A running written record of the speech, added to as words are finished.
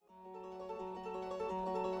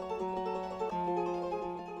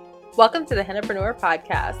Welcome to the Hennapreneur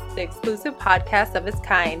Podcast, the exclusive podcast of its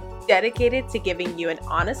kind, dedicated to giving you an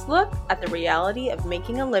honest look at the reality of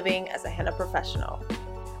making a living as a henna professional.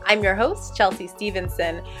 I'm your host, Chelsea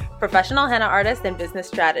Stevenson, professional henna artist and business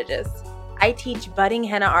strategist. I teach budding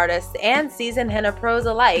henna artists and seasoned henna pros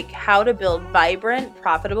alike how to build vibrant,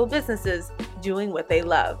 profitable businesses doing what they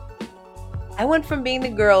love. I went from being the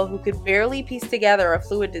girl who could barely piece together a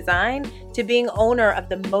fluid design to being owner of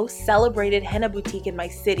the most celebrated henna boutique in my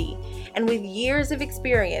city. And with years of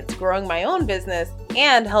experience growing my own business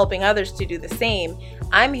and helping others to do the same,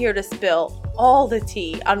 I'm here to spill all the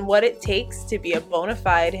tea on what it takes to be a bona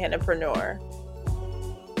fide hennapreneur.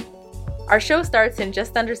 Our show starts in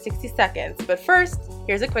just under 60 seconds, but first,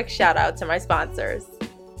 here's a quick shout out to my sponsors.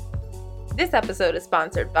 This episode is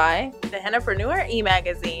sponsored by the Hennapreneur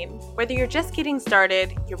e-magazine. Whether you're just getting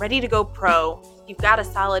started, you're ready to go pro, you've got a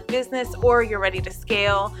solid business, or you're ready to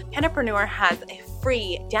scale, Hennapreneur has a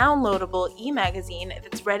free downloadable e-magazine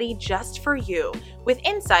that's ready just for you, with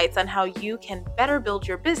insights on how you can better build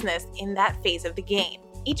your business in that phase of the game.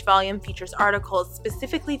 Each volume features articles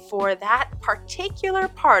specifically for that particular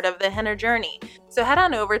part of the henna journey. So head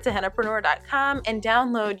on over to hennapreneur.com and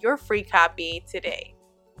download your free copy today.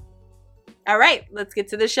 All right, let's get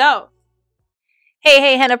to the show.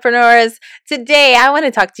 Hey, hennapreneurs. Today, I want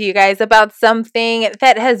to talk to you guys about something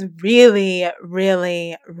that has really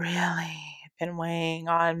been weighing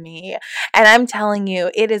on me. And I'm telling you,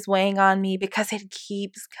 it is weighing on me because it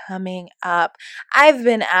keeps coming up. I've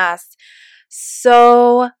been asked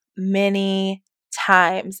so many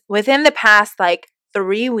times within the past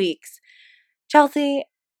 3 weeks, Chelsea,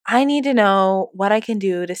 I need to know what I can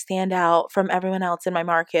do to stand out from everyone else in my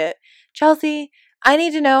market. Chelsea, I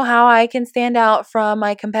need to know how I can stand out from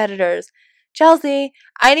my competitors. Chelsea,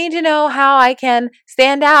 I need to know how I can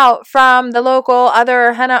stand out from the local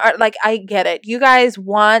other henna art. I get it. You guys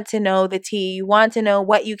want to know the tea. You want to know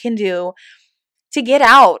what you can do to get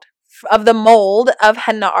out of the mold of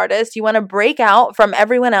henna artists. You want to break out from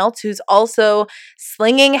everyone else who's also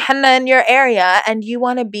slinging henna in your area, and you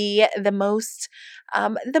want to be the most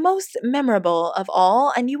memorable of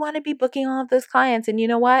all, and you want to be booking all of those clients. And you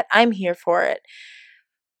know what? I'm here for it.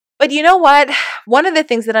 But you know what? One of the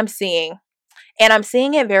things that I'm seeing, and I'm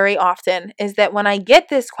seeing it very often, is that when I get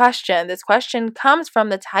this question comes from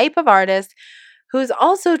the type of artist who's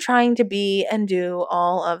also trying to be and do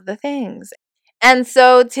all of the things. And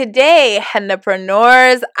so today,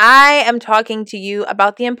 hennapreneurs, I am talking to you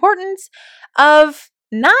about the importance of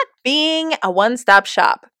not being a one-stop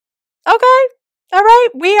shop. Okay? All right?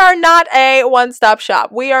 We are not a one-stop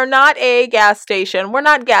shop. We are not a gas station. We're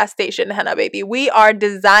not gas station henna, baby. We are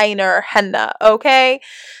designer henna, okay?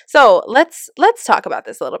 So let's talk about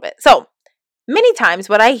this a little bit. So many times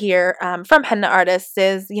what I hear from henna artists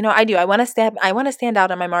is, I want to stand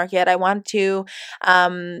out in my market. I want to,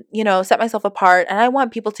 set myself apart. And I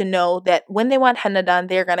want people to know that when they want henna done,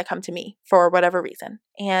 they're going to come to me for whatever reason.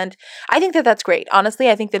 And I think that that's great. Honestly,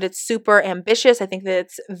 I think that it's super ambitious. I think that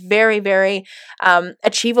it's very, very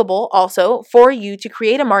achievable also for you to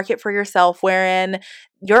create a market for yourself wherein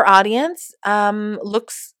your audience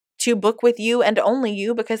looks to book with you and only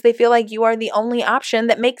you because they feel like you are the only option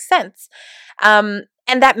that makes sense. And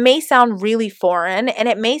that may sound really foreign, and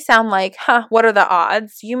it may sound like, what are the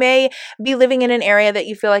odds? You may be living in an area that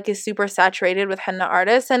you feel like is super saturated with henna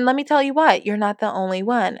artists, and let me tell you what, you're not the only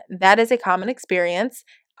one. That is a common experience.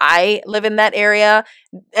 I live in that area.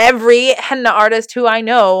 Every henna artist who I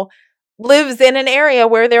know lives in an area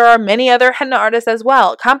where there are many other henna artists as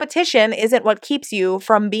well. Competition isn't what keeps you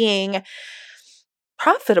from being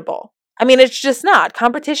profitable. I mean, it's just not.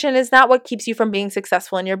 Competition is not what keeps you from being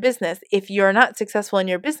successful in your business. If you're not successful in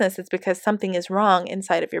your business, it's because something is wrong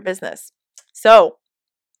inside of your business. So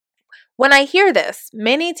when I hear this,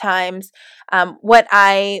 many times, when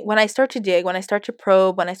I start to dig, when I start to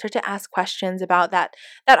probe, when I start to ask questions about that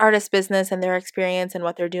artist's business and their experience and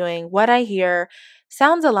what they're doing, what I hear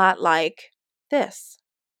sounds a lot like this.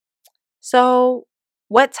 So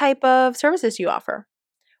what type of services do you offer?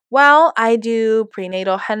 Well, I do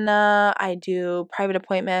prenatal henna, I do private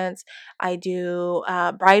appointments, I do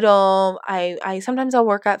bridal, I sometimes I'll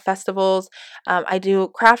work at festivals, I do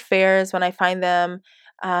craft fairs when I find them,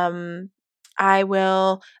 I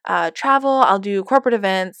will travel, I'll do corporate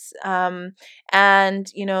events, and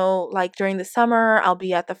during the summer, I'll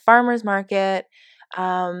be at the farmer's market,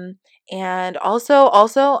 and also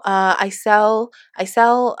I sell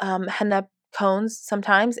henna cones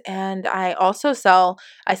sometimes, and I sell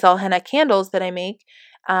henna candles that I make.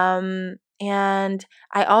 And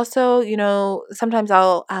I also, sometimes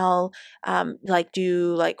I'll like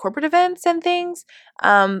do like corporate events and things,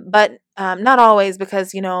 but not always,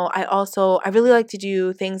 because I really like to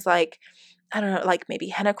do things like, I don't know, like maybe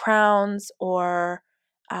henna crowns, or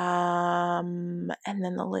and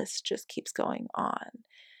then the list just keeps going on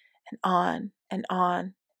and on and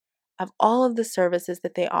on, of all of the services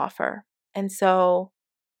that they offer. And so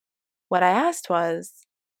what I asked was,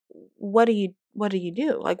 what do you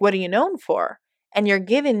do? Like, what are you known for? And you're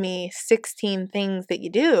giving me 16 things that you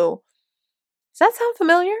do. Does that sound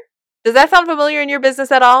familiar? Does that sound familiar in your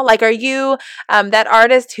business at all? Like, are you that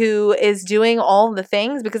artist who is doing all the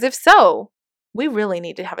things? Because if so, we really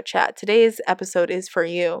need to have a chat. Today's episode is for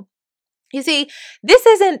you. You see, this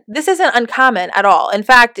isn't uncommon at all. In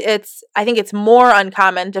fact, I think it's more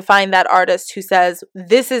uncommon to find that artist who says,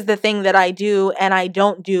 this is the thing that I do, and I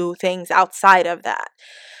don't do things outside of that.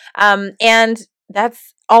 And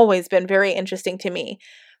that's always been very interesting to me.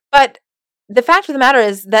 But the fact of the matter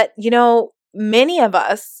is that, many of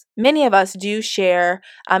us do share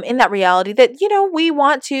in that reality that, we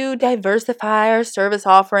want to diversify our service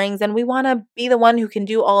offerings, and we want to be the one who can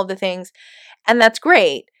do all of the things. And that's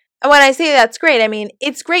great. And when I say that's great, I mean,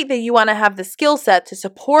 it's great that you want to have the skill set to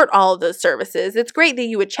support all of those services. It's great that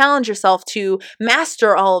you would challenge yourself to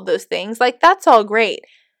master all of those things. Like, that's all great.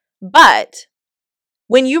 But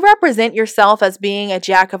when you represent yourself as being a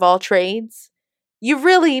jack of all trades, you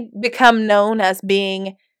really become known as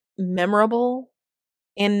being memorable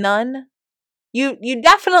in none. You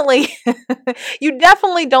definitely you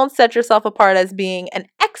definitely don't set yourself apart as being an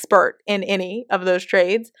expert in any of those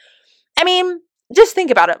trades. I mean, just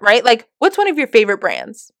think about it, right? Like, what's one of your favorite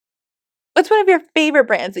brands? What's one of your favorite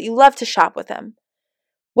brands that you love to shop with them?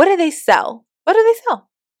 What do they sell? What do they sell?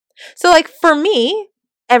 So, like, for me,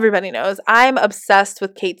 everybody knows I'm obsessed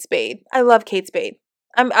with Kate Spade. I love Kate Spade.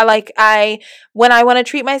 When I want to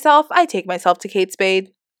treat myself, I take myself to Kate Spade.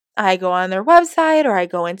 I go on their website, or I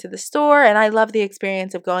go into the store, and I love the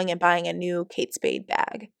experience of going and buying a new Kate Spade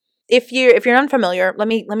bag. If you're unfamiliar, let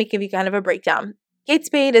me give you kind of a breakdown. Kate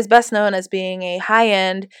Spade is best known as being a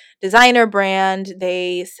high-end designer brand.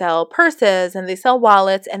 They sell purses, and they sell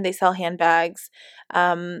wallets, and they sell handbags.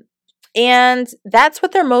 And that's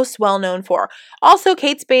what they're most well known for. Also,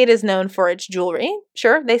 Kate Spade is known for its jewelry.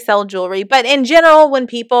 Sure, they sell jewelry. But in general, when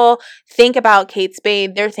people think about Kate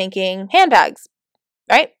Spade, they're thinking handbags,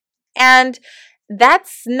 right? And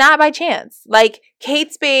that's not by chance. Like,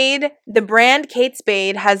 Kate Spade, the brand Kate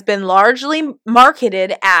Spade has been largely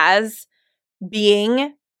marketed as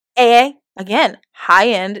being again,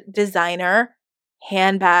 high-end designer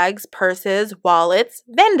handbags, purses, wallets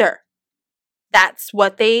vendor. That's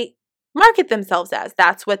what they market themselves as.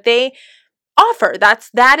 That's what they offer.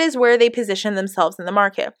 That is where they position themselves in the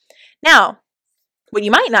market. Now, what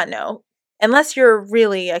you might not know, unless you're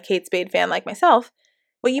really a Kate Spade fan like myself,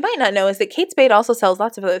 what you might not know is that Kate Spade also sells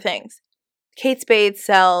lots of other things. Kate Spade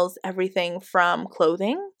sells everything from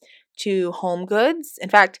clothing to home goods. In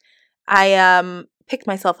fact, I picked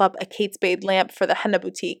myself up a Kate Spade lamp for the henna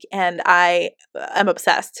boutique, and I am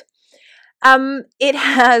obsessed. It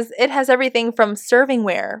has everything from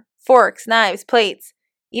servingware, forks, knives, plates,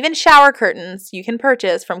 even shower curtains you can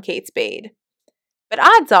purchase from Kate Spade. But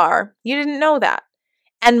odds are you didn't know that.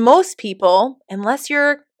 And most people, unless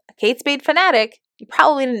you're a Kate Spade fanatic, you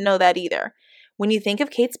probably didn't know that either. When you think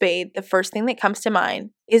of Kate Spade, the first thing that comes to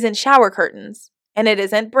mind isn't shower curtains, and it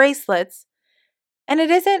isn't bracelets, and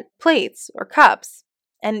it isn't plates or cups.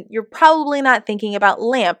 And you're probably not thinking about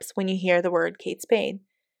lamps when you hear the word Kate Spade.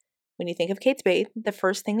 When you think of Kate Spade, the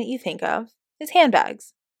first thing that you think of is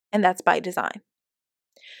handbags, and that's by design.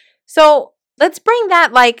 So let's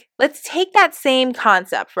take that same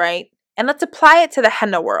concept, right? And let's apply it to the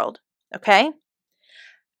henna world, okay?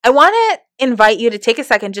 I want to invite you to take a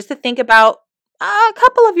second just to think about a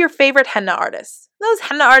couple of your favorite henna artists. Those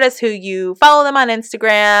henna artists who you follow them on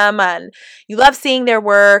Instagram and you love seeing their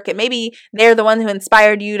work, and maybe they're the one who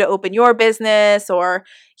inspired you to open your business, or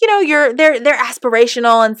they're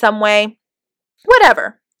aspirational in some way,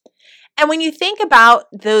 whatever. And when you think about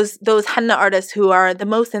those henna artists who are the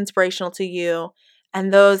most inspirational to you,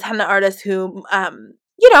 and those henna artists who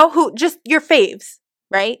who just your faves,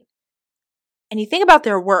 right? And you think about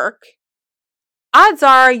their work, odds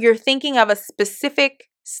are you're thinking of a specific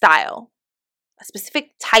style, a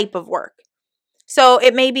specific type of work. So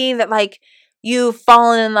it may be that, like, you've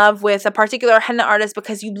fallen in love with a particular henna artist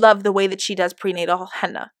because you love the way that she does prenatal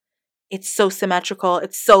henna. It's so symmetrical.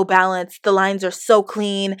 It's so balanced. The lines are so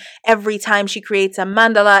clean. Every time she creates a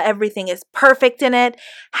mandala, everything is perfect in it.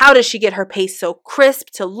 How does she get her paste so crisp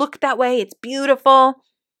to look that way? It's beautiful.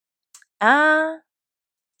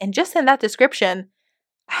 And just in that description,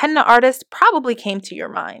 a henna artist probably came to your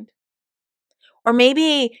mind. Or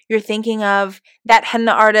maybe you're thinking of that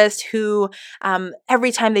henna artist who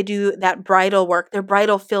every time they do that bridal work, their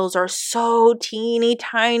bridal fills are so teeny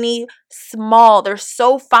tiny, small. They're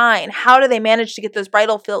so fine. How do they manage to get those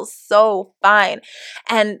bridal fills so fine?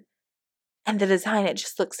 And the design, it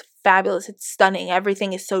just looks fabulous. It's stunning.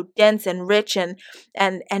 Everything is so dense and rich and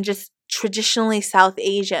just traditionally South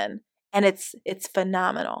Asian. And it's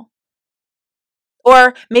phenomenal.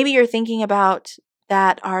 Or maybe you're thinking about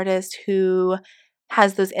that artist who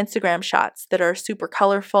has those Instagram shots that are super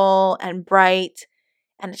colorful and bright,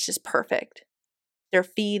 and it's just perfect. Their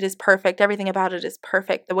feed is perfect. Everything about it is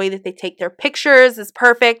perfect. The way that they take their pictures is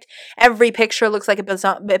perfect. Every picture looks like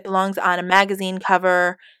it belongs on a magazine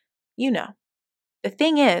cover. You know. The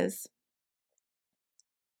thing is,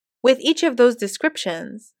 with each of those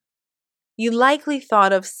descriptions, you likely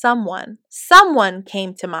thought of someone. Someone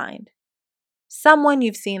came to mind. Someone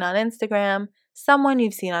you've seen on Instagram, someone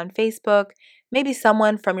you've seen on Facebook, maybe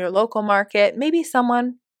someone from your local market, maybe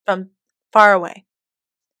someone from far away.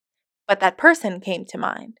 But that person came to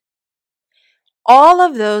mind. All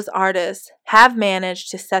of those artists have managed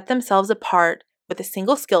to set themselves apart with a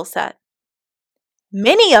single skill set.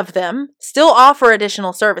 Many of them still offer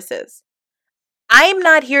additional services. I'm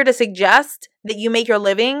not here to suggest that you make your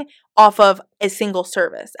living off of a single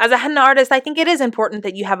service. As a henna artist, I think it is important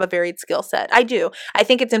that you have a varied skill set. I do. I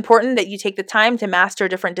think it's important that you take the time to master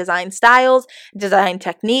different design styles, design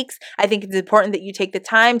techniques. I think it's important that you take the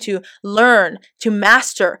time to learn, to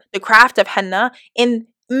master the craft of henna in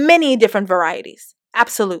many different varieties.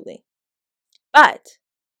 Absolutely. But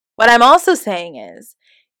what I'm also saying is,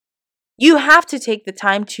 you have to take the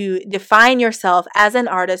time to define yourself as an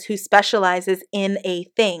artist who specializes in a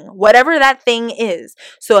thing, whatever that thing is.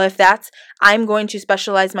 So if that's, I'm going to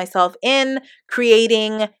specialize myself in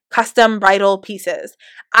creating custom bridal pieces.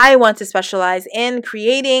 I want to specialize in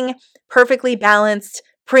creating perfectly balanced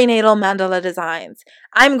prenatal mandala designs.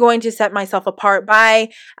 I'm going to set myself apart by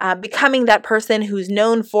becoming that person who's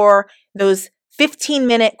known for those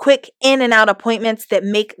 15-minute quick in and out appointments that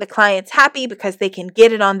make the clients happy because they can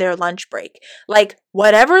get it on their lunch break. Like,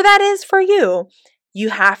 whatever that is for you, you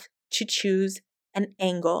have to choose an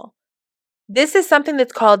angle. This is something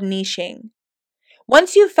that's called niching.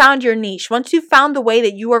 Once you've found your niche, once you've found the way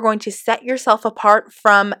that you are going to set yourself apart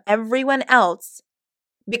from everyone else,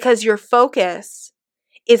 because your focus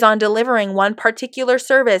is on delivering one particular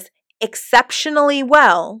service exceptionally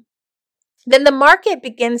well, then the market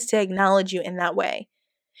begins to acknowledge you in that way.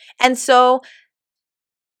 And so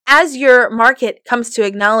as your market comes to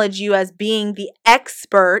acknowledge you as being the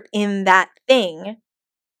expert in that thing,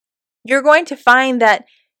 you're going to find that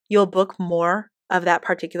you'll book more of that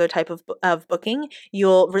particular type of booking.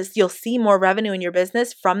 You'll see more revenue in your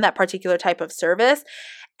business from that particular type of service.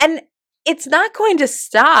 And it's not going to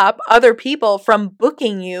stop other people from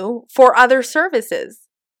booking you for other services.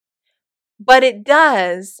 But it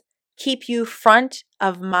does keep you front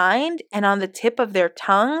of mind and on the tip of their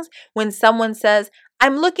tongues when someone says,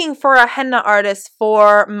 I'm looking for a henna artist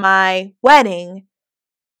for my wedding.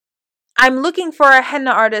 I'm looking for a henna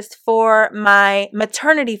artist for my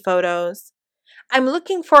maternity photos. I'm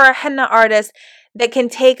looking for a henna artist that can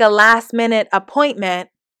take a last minute appointment.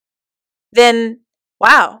 Then,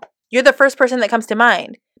 wow, you're the first person that comes to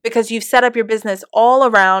mind. Because you've set up your business all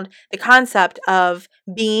around the concept of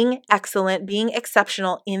being excellent, being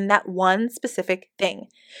exceptional in that one specific thing.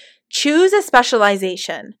 Choose a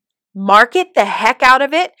specialization, market the heck out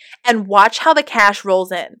of it, and watch how the cash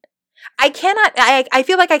rolls in. I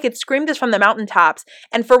feel like I could scream this from the mountaintops,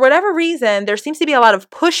 and for whatever reason, there seems to be a lot of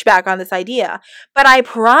pushback on this idea. But I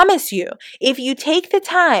promise you, if you take the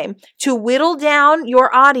time to whittle down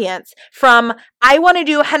your audience from, I want to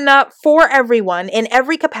do henna for everyone in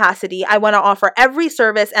every capacity, I want to offer every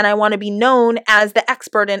service, and I want to be known as the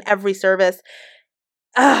expert in every service.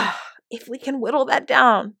 If we can whittle that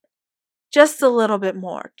down just a little bit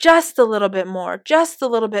more, just a little bit more, just a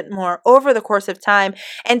little bit more over the course of time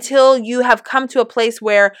until you have come to a place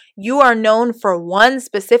where you are known for one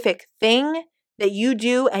specific thing that you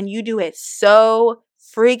do, and you do it so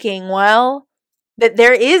freaking well that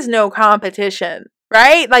there is no competition,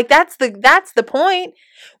 right? Like that's the point.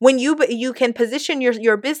 When you can position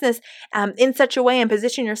your business in such a way and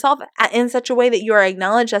position yourself in such a way that you are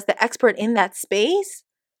acknowledged as the expert in that space.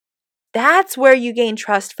 That's where you gain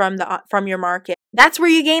trust from your market. That's where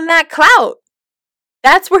you gain that clout.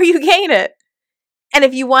 That's where you gain it. And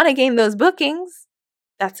if you want to gain those bookings,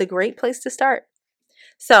 that's a great place to start.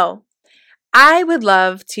 So I would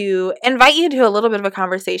love to invite you to a little bit of a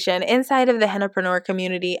conversation inside of the Hennapreneur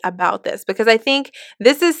community about this, because I think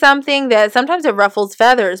this is something that sometimes it ruffles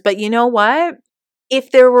feathers. But you know what?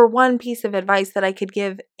 If there were one piece of advice that I could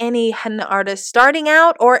give any henna artist starting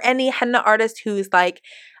out, or any henna artist who's like,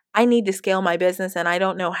 I need to scale my business and I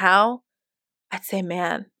don't know how, I'd say,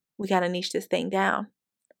 man, we got to niche this thing down.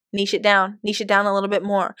 Niche it down a little bit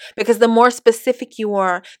more, because the more specific you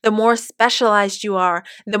are, the more specialized you are,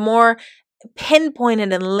 the more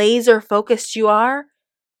pinpointed and laser focused you are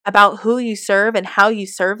about who you serve and how you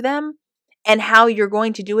serve them and how you're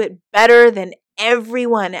going to do it better than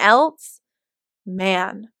everyone else,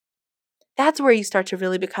 man, that's where you start to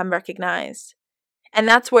really become recognized. And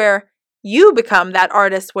that's where you become that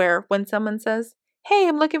artist where when someone says, hey,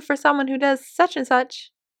 I'm looking for someone who does such and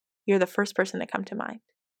such, you're the first person to come to mind.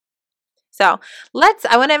 So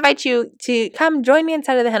I want to invite you to come join me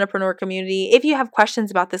inside of the Hennapreneur community. If you have questions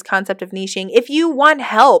about this concept of niching, if you want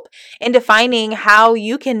help in defining how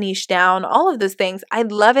you can niche down, all of those things,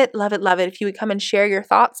 I'd love it if you would come and share your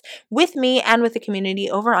thoughts with me and with the community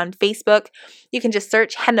over on Facebook. You can just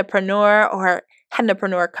search Hennapreneur or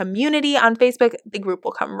Hennapreneur community on Facebook. The group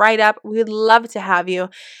will come right up. We would love to have you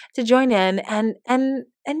to join in and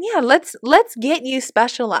yeah, let's get you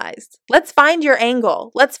specialized. Let's find your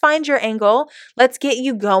angle. Let's get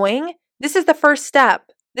you going. This is the first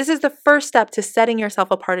step. This is the first step to setting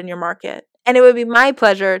yourself apart in your market. And it would be my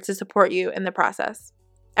pleasure to support you in the process.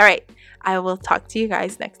 All right. I will talk to you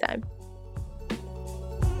guys next time.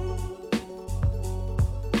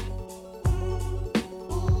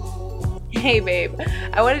 Hey babe,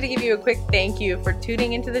 I wanted to give you a quick thank you for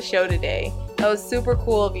tuning into the show today. That was super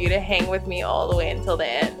cool of you to hang with me all the way until the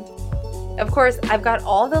end. Of course, I've got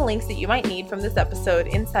all the links that you might need from this episode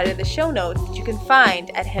inside of the show notes that you can find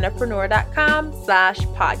at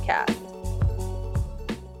hennapreneur.com/podcast.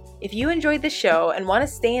 If you enjoyed the show and want to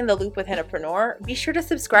stay in the loop with Hennapreneur, be sure to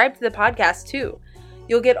subscribe to the podcast too.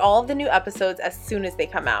 You'll get all of the new episodes as soon as they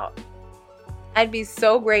come out. I'd be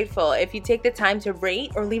so grateful if you take the time to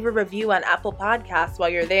rate or leave a review on Apple Podcasts while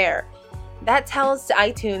you're there. That tells to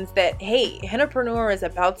iTunes that, hey, Hennapreneur is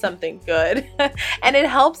about something good, and it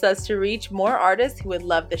helps us to reach more artists who would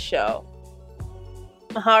love the show.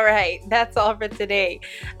 All right, that's all for today.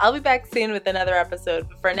 I'll be back soon with another episode,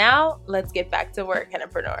 but for now, let's get back to work,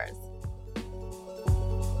 Hennapreneurs.